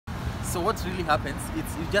So what really happens,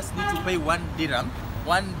 it's you just need to pay 1 dirham.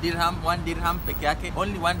 1 dirham peke yake,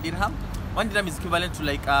 only 1 dirham. 1 dirham is equivalent to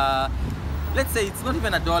like let's say it's not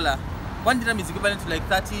even $1. 1 dirham is equivalent to like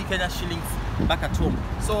 30 Kenya shillings back at home.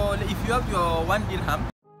 So if you have your 1 dirham,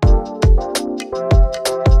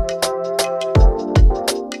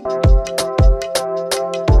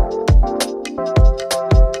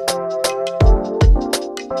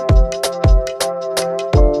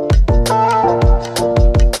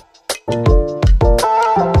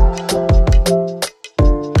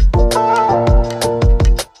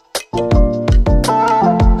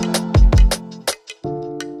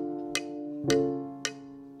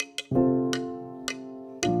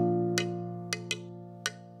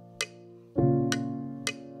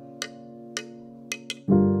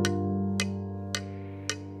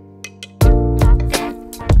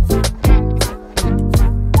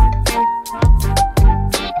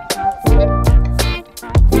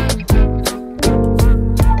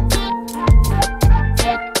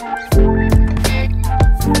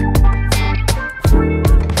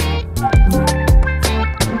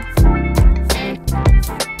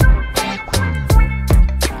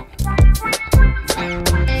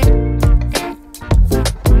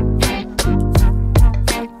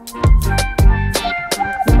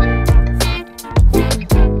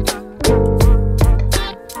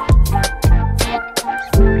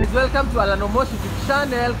 welcome to YouTube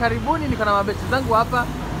channel. Karibuni, niko na mabechi zangu hapa.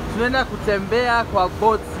 Tunaenda kutembea kwa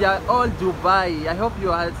boats ya Old Dubai. I hope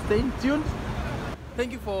you are staying tuned.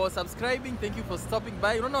 Thank you for subscribing, thank you for stopping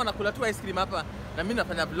by. Unaona wanakula tu ice cream hapa na mimi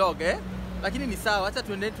nafanya vlog lakini ni sawa, acha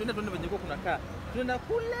tuende venye kuna kaa. Tunaenda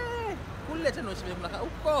kule tena venye kuna kaa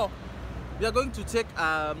huko. We are going to take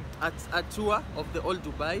a tour of the Old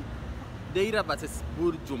Dubai. Dhirham versus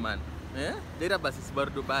Burjuman. Dhirham versus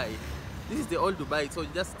Dubai. This is the Old Dubai, so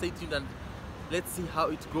just stay tuned and let's see how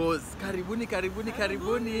it goes. Karibuni.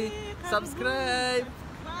 Subscribe.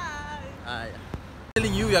 Bye. I'm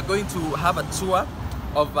telling you, we are going to have a tour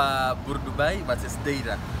of Dubai versus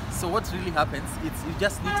Dhirham. So what really happens, it's you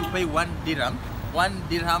just need to pay 1 dirham. 1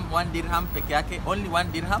 dirham peke yake, only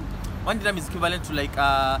 1 dirham. 1 dirham is equivalent to like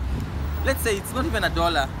let's say it's not even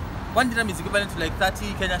 $1. 1 dirham is equivalent to like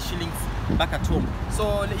 30 Kenya shillings back at home.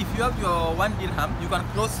 So if you have your 1 dirham, you can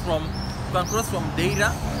cross from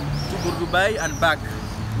Dhirham to Dubai and back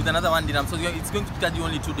with another 1 dirham. So it's going to charge you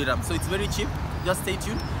only 2 dirham. So it's very cheap. Just stay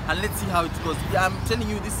tuned and let's see how it goes. I'm telling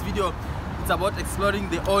you, this video it's about exploring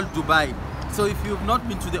the Old Dubai. So if you've not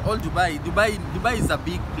been to the Old Dubai, Dubai is a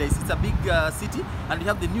big place. It's a big city, and we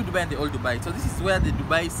have the New Dubai and the Old Dubai. So this is where the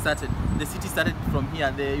Dubai started. The city started from here.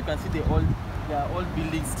 You can see the old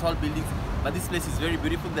buildings, tall buildings. But this place is very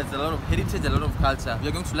beautiful. There's a lot of heritage, a lot of culture. We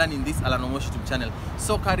are going to learn in this YouTube channel.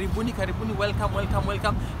 So karibuni, welcome.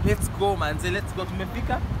 Let's go, manze. Let's go.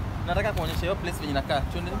 Tumefika. Nataka kuonyesha hiyo place venye inakaa.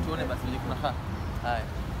 Tuone basi venye kunakaa. Haya.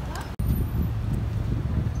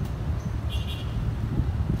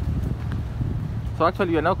 So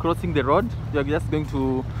actually we are now crossing the road. We are just going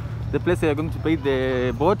to the place where you are going to pay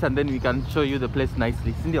the boat, and then we can show you the place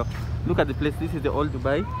nicely. Sindio? Look at the place. This is the Old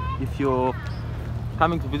Dubai. If you're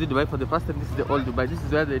coming to visit Dubai for the first time, this is the Old Dubai. This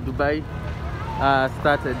is where the Dubai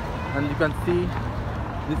started, and you can see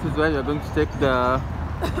this is where you're going to take the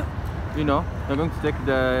you're going to take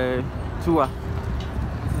the tour.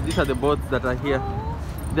 These are the boats that are here.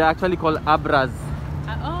 They're actually called Abras.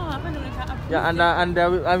 Yeah, and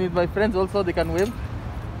I'm with my friends also. They can wave.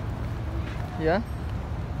 Yeah,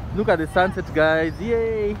 look at the sunset, guys.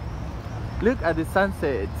 Yay! Look at the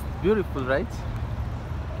sunset. It's beautiful, right?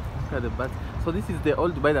 Look at the birds. So this is the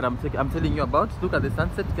Old Dubai that I'm telling you about. Look at the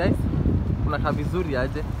sunset, guys. Kunakaa vizuri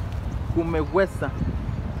aje. Kumewesa.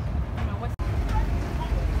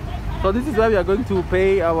 So this is where we are going to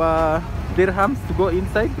pay our dirhams to go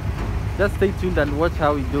inside. Just stay tuned and watch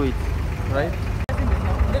how we do it, right?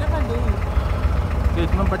 Okay,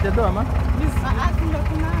 tunampatia doa ama?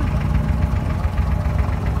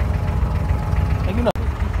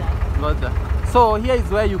 So here is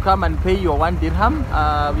where you come and pay your 1 dirham.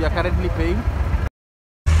 We are currently paying.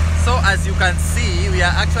 So as you can see, we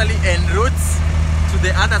are actually en route to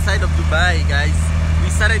the other side of Dubai, guys. We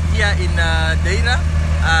started here in Dhirham,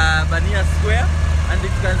 Bania Square, and you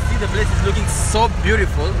can see the place is looking so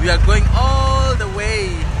beautiful. We are going all the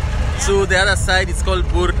way to the other side. It's called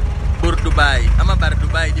Bur Dubai, ama Bar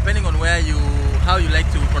Dubai, depending on how you like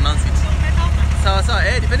to pronounce it. Sawa,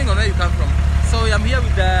 depending on where you come from. So I'm here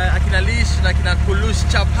with akina Lish na akina Kulush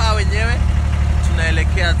Chapa wenyewe.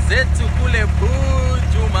 Tunaelekea zetu kule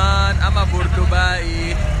Burjuman ama Bur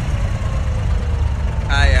Dubai.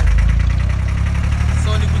 Haya.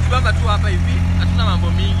 So ni kujibamba tu hapa hivi. Hatuna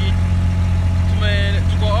mambo mingi.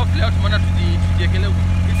 Tuko off leo, tumeona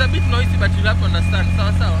a bit noisy, but you'll have to understand.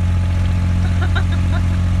 Sawa sawa.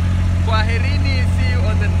 Kwaherini, see you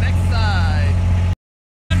on the next side.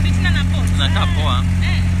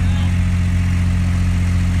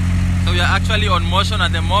 So we are actually on motion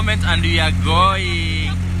at the moment and we are going.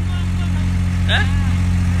 Eh?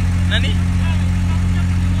 Nani?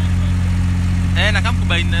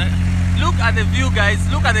 Look at the view, guys.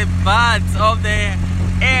 Look at the birds of the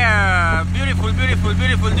air. Beautiful, beautiful,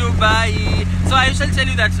 beautiful Dubai. So I usually tell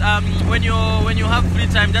you that when you have free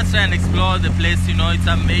time, just try and explore the place. You know, it's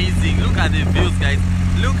amazing. Look at the views, guys.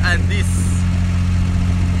 Look at this.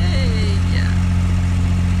 Hey, yeah.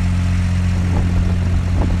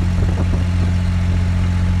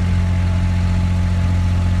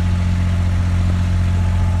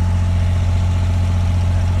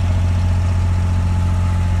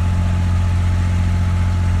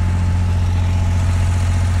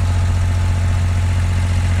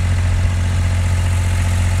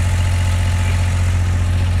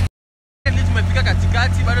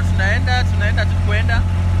 Katikati bado tunaenda tu kwenda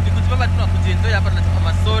nikujipamba tu na kujienjoy hapa na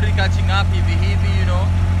kama story catching up hivi, you know.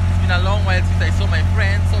 It's been a long while since I saw my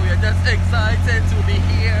friends, so we are just excited to be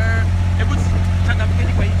here. Hebu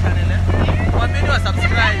changamkeni kwa hii channel Mwambieni wa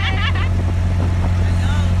subscribe.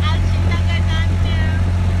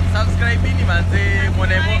 Subscribe ni manze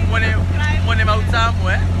mwone mautamu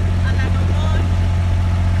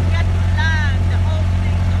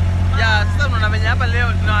Yeah, sasa unamenya hapa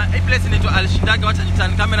leo na hii place inaitwa Al-Shindaga. Wacha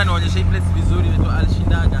niturn camera nionyeshe hii place vizuri, inaitwa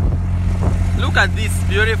Al-Shindaga. Look at this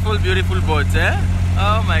beautiful boat,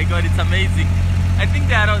 Oh my god, it's amazing. I think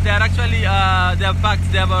they are actually they are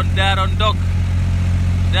parked, they are on dock.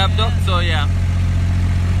 They have dock, so yeah.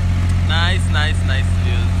 Nice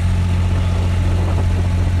views.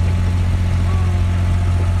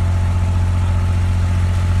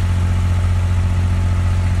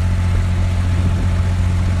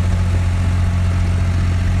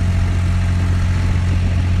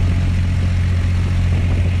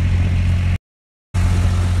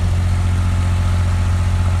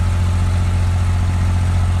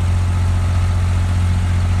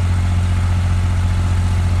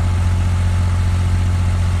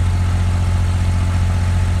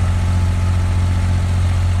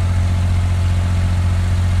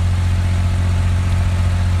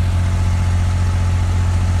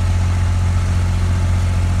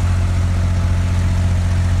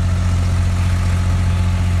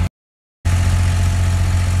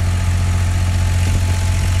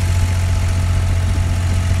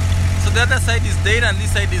 The other side is Dhirham and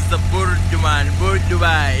this side is the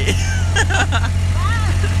Dubai.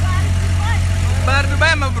 Bar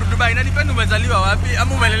Dubai ama Dubai? Inadepend umezaliwa wapi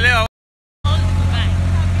ama umelelewa Dubai.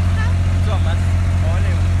 So man,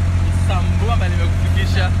 ole Usambu ama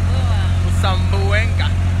nimekufikisha Usambuenga.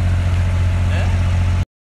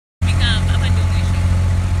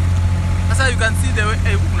 Sasa you can see the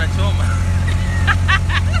way kuna choma.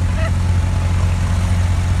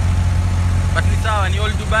 But it's our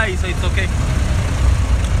old Dubai, so it's okay.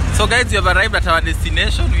 So guys, we have arrived at our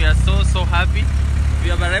destination. We are so happy. We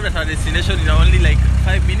have arrived at our destination in only like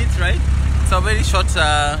 5 minutes, right? It's a very short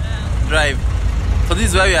drive. So this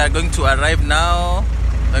is where we are going to arrive now.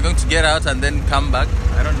 We're going to get out and then come back.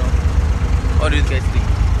 I don't know. What do you guys think?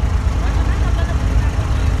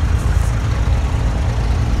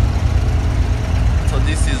 So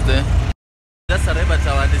this is the... Just arrived at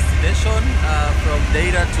our destination from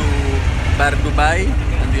Dhirham to Bar Dubai,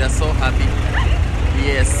 and we are so happy.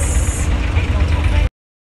 Yes.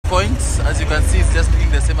 Points, as you can see, it's just looking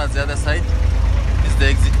the same as the other side. It's the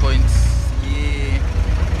exit point. Yeah.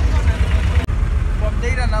 From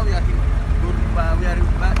Dhirham now we are in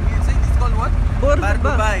you say it's called what? Bar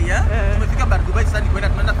Dubai, yeah? Tumefika Bar Dubai sasa, ni kwenda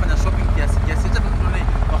tunaenda kufanya shopping kiasi. Acha tuone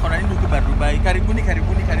wako na nini huko Bar Dubai. Karibuni.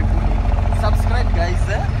 Subscribe guys,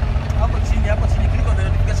 hapo chini click on the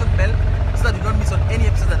notification bell so that you don't miss on any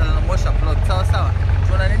episode that I'll watch upload. Sawa.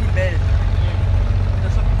 Tuona nini bell. Ndio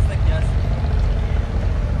shopping sasa kiasi.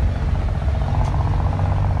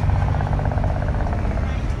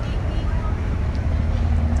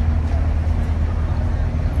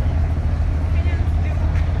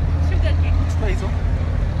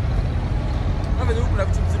 Kuna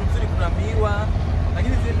vitu mzuri, kuna miwa,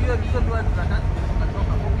 lakini zile miwa ndio tunataka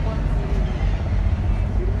kutoka huko.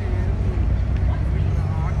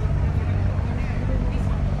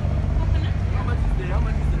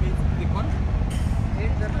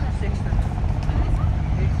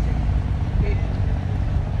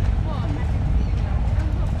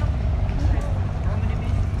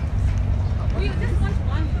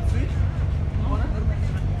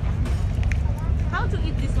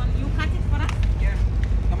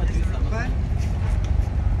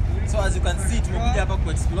 as you can see, tumekuja hapa ku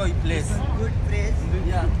explore this place. Good place.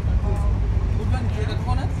 Yeah. Good one, you take a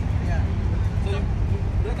coconut? Yeah. So you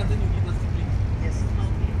break and then you give us the drink. Yes.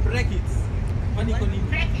 Break it.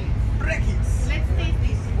 Break it. Break it. Let's taste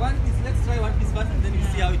this. Let's try one piece first and then you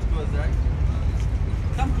see how it goes, right?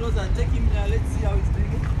 Come closer, take him, let's see how it's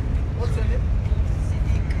doing. What's your name?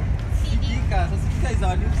 Sidika. So Sidika is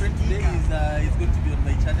our new friend today. He's going to be on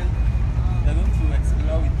my channel. We're going to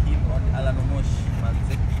explore with him on Alanomosh.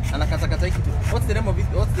 What's the name of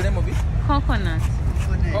it? Coconut.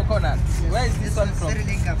 Coconut. Where is this one from? Sri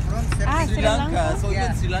Lanka. From Sri Lanka. So yeah.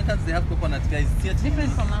 even Sri Lankans, they have coconut, guys. It's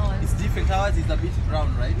Different from ours. It's different. Ours is a bit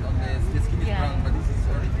brown, right? On the skin is brown, but this is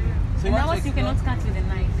orange. So And ours you cannot cut with a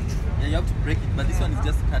knife. Yeah, you have to break it, but this one is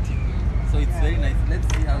just cutting. So it's very nice. Let's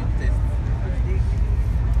see how it tastes.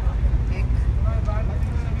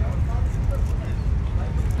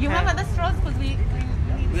 You have other straws because we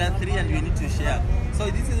are 3 and we need to share. So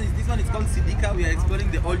this one is called Sidika. We are exploring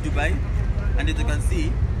the old Dubai, and as you can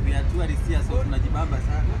see, we are tourists here, so tunajibamba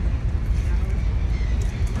sana.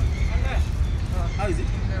 How is it?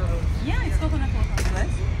 Yeah, it's coconut water.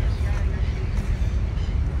 Nice.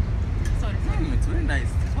 Sorry. It's very nice.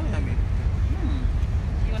 It's so yummy.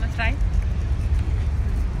 You wanna try?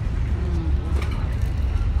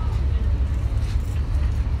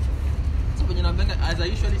 As I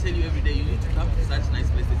usually tell you every day, you need to come to such nice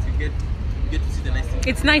places. You get to see the nice things.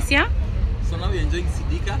 It's nice, yeah? So now we're enjoying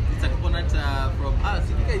Sidika. It's a coconut from...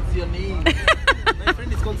 Sidika, it's your name. My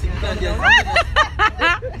friend is called Sidika.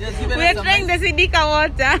 We are trying the Sidika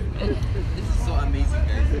water. This is so amazing,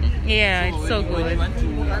 guys. Yeah, it's so good. When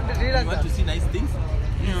you want to see nice things,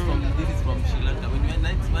 this is from Sri Lanka. When you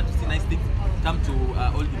want to see nice things, come to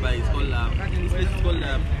Old Dubai. It's called... this place is called...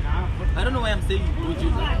 I don't know why I'm saying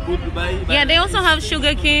Old Dubai. Yeah, they also have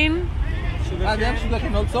sugarcane. They have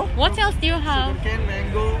sugarcane also? What else do you have? Sugarcane,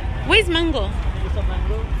 mango. Where's mango? It's a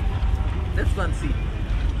mango. Let's go and see.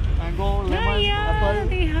 Mango, lemon, apple,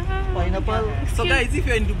 pineapple. So guys, if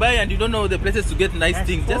you're in Dubai and you don't know the places to get nice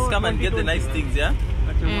things, just come and get the nice things, yeah?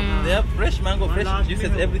 They have fresh mango, fresh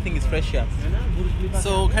juices, everything is fresh here.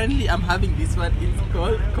 So currently I'm having this one. It's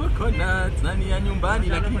called coconut. Nani ya nyumbani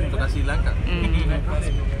lakini kutoka Sri Lanka.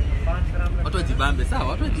 Watu wajibambe, sawa?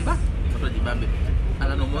 Watu wajibambe.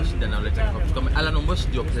 Alanomosh ndio analeta kwa kitu kama Alanomosh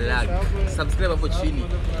ndio plug. Subscribe hapo chini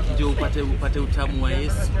ndio upate utamu wa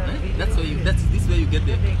Yesu. That's this way you get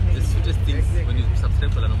the sweetest things when you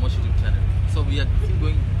subscribe to Alanomosh YouTube channel. So we are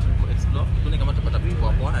going to explore.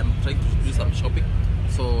 I'm trying to do some shopping.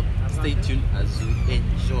 So stay tuned as you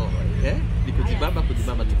enjoy. Okay?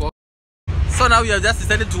 So now we have just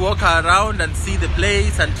decided to walk around and see the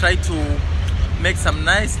place and try to make some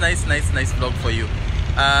nice vlog for you.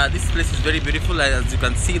 This place is very beautiful. As you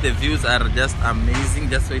can see, the views are just amazing.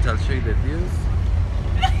 Just wait, I'll show you the views.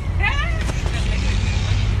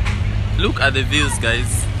 Look at the views,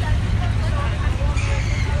 guys.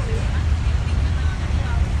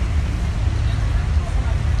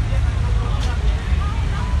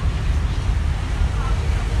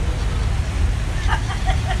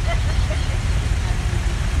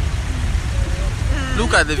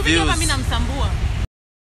 Look at the views.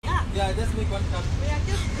 Yeah, just make one cup.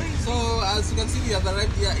 So as you can see, we have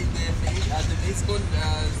arrived here in the maize corn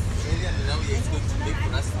area, and now it's going to make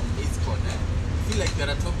for us some maize corn. I feel like we are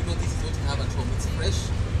at home because this is what we have at home. It's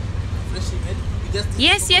freshly made. We just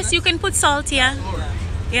yes, you can put salt here.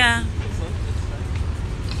 Yeah.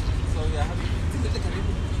 So we are having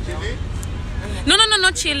chili. No,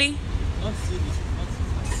 not chili. Not chili.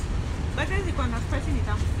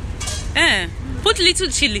 Put little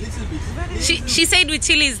chili. Little bit. She said with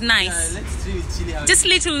chili is nice. Yeah, let's see with chili. Just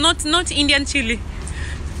little, not Indian chili.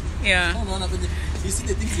 Yeah. No. You see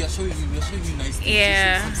the things we are showing you. We are showing you nice things.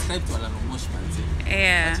 Yeah. You should subscribe to Alanomosh, man.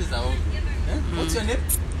 Yeah. That is our What's your name?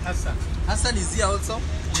 Hassan. Hassan is here also.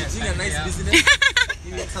 Yes, doing a nice business.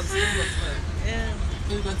 You will subscribe as well. Yeah.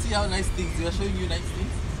 So you can see how nice things. We are showing you nice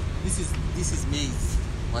things. This is maize.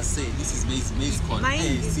 This is maize corn.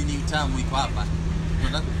 Hey, sini utamu iko hapa.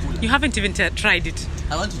 You haven't even tried it.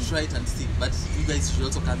 I want to try it and see, but you guys should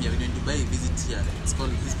also come here. When you're in Dubai, visit here. It's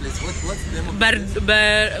called this place. What's the name of it?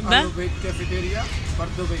 Alo Bay Cafeteria,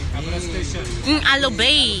 Bardo Bay, Abraa Station. Alo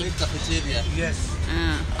Bay. Cafeteria. Yes.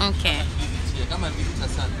 Okay. Visit here. Come and visit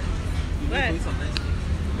Hassan. You will some nice things.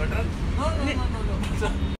 Butter? No.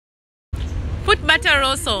 Put butter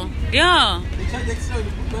also. Yeah. They charge extra when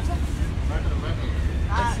you put butter?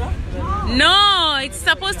 Extra? No, it's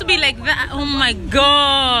supposed to be like that. Oh my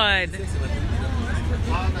God.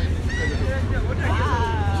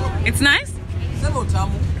 It's nice? Sema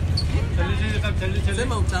utamu.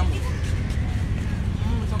 Sema utamu.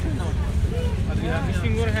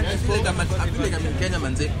 feel like I'm in Kenya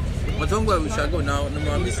manze. Watu wangu ushago na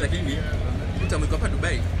mwamisi lakini utamweka hapa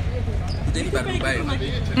Dubai. Kujeni bar Dubai.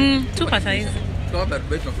 Tupa saizi. Kwa bar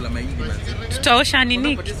Dubai tunakula mahindi manze. Tutaosha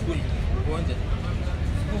nini? Uonje.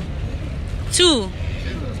 2.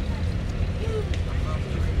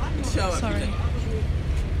 Sorry.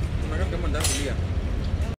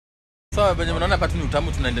 So benye mnaona hapa tu ni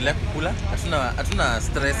utamu tunaendelea kukula. Hatuna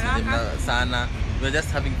stress sana. We are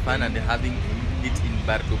just having fun and having it in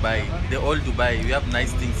bar Dubai. The old Dubai. We have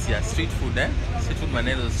nice things here. Street food Street food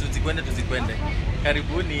maneno. Tuzikwende.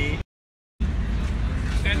 Karibuni.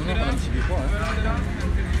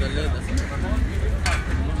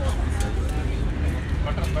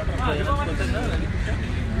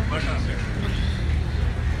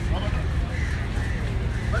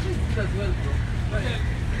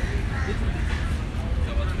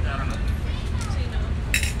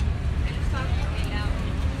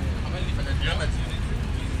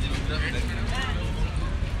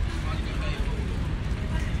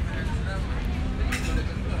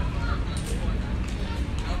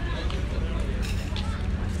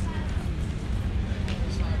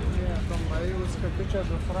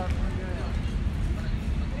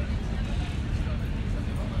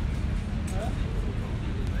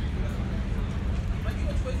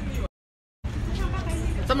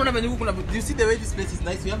 Do you see the way this place is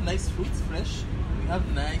nice? We have nice fruits, fresh. We have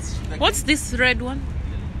nice. What's this red one?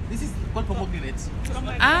 This is called pomegranate.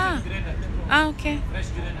 Okay. Fresh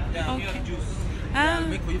Okay. juice. I'll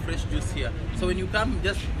make for you fresh juice here. So when you come,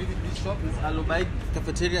 just visit this shop. It's Al Ubaid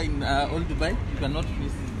cafeteria in Old Dubai. You cannot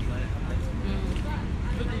miss it.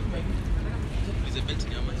 Is a bet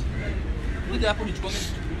how much? Did hapo nichukue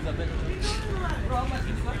a bet? Bro, how much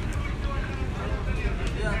is that?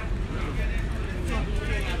 Yeah.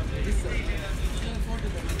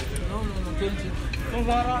 No, 20. Look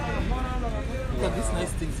at these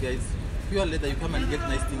nice things, guys. Pure leather, you come and get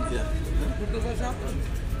nice things here.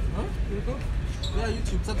 Huh? Yeah,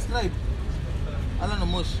 YouTube, subscribe. Alan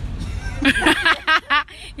Omosh.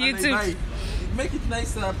 YouTube. Make it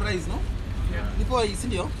nice price, no? Yeah. Before you see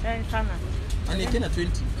you. And you can at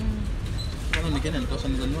 20. Kama nikenda nitosha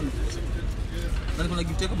nizanunua. Na kuna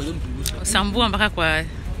gift yako bado nikumbusha. Usambua mpaka kwa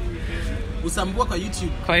Usambua kwa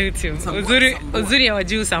YouTube. Kwa YouTube. Uzuri ya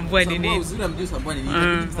wajuu usambua ni nini? Uzuri ya mjuu usambua ni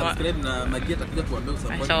nini? Subscribe na Magia atakuja kuambia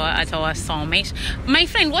usambua. Atawasomesha. My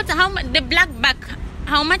friend, the black bag,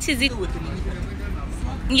 how much is it?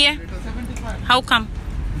 Yeah. How come?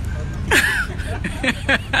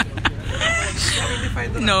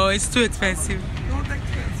 No, it's too expensive. Not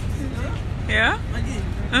expensive. Yeah?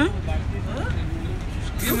 Huh?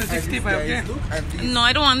 Give me 65, okay? No,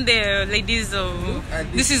 I don't want the ladies of.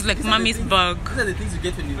 This is like mommy's bag. These are the things you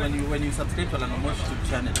get when you subscribe to Alan Omosh YouTube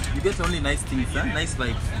channel. You get only nice things, nice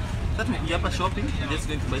vibes. That means you're shopping, you're just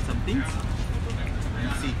going to buy some things.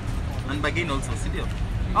 And see. And bargain also, see there.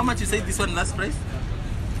 How much you say this one last price?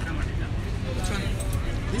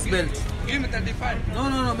 This belt. Give me 35.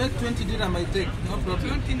 No, make 20 dirham I take, no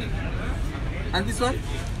problem. 20. And this one?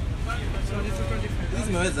 So this is 25. This is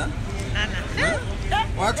meweza?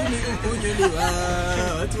 Watu ni kunyuliwa,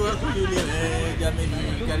 watu wakunyuliwa,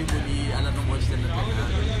 jameni, karibuni, Alan Omosh tena.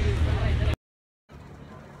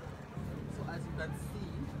 So as you can see,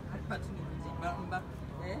 hapa tu ni kujibamba,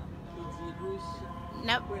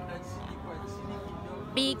 kujirusha, kwenda chini kwa chini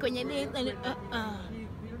kidogo. Be kwenye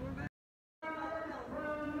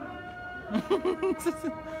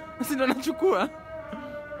Sisi ndo nachukua.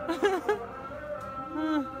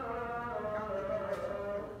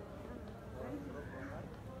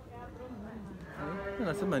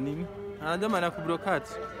 Nasema nini? Anajua ana kubrokat.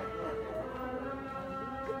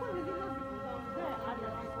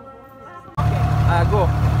 Go.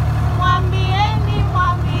 Mwambieni.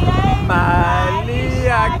 Mali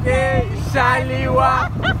yake shaliwa.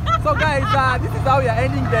 So guys, this is how we are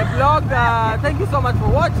ending the vlog. Thank you so much for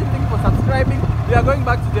watching. Thank you for subscribing. We are going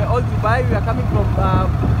back to the old Dubai. We are coming from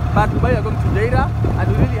back Dubai. We are going to Dhirham, and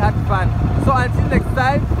we really had fun. So until next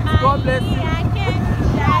time, God bless you.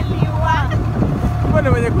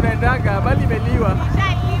 Mbona mwenye kunaendaga bali imeliwa.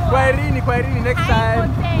 Kwaherini next time.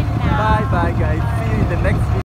 Bye guys. See you in the next video.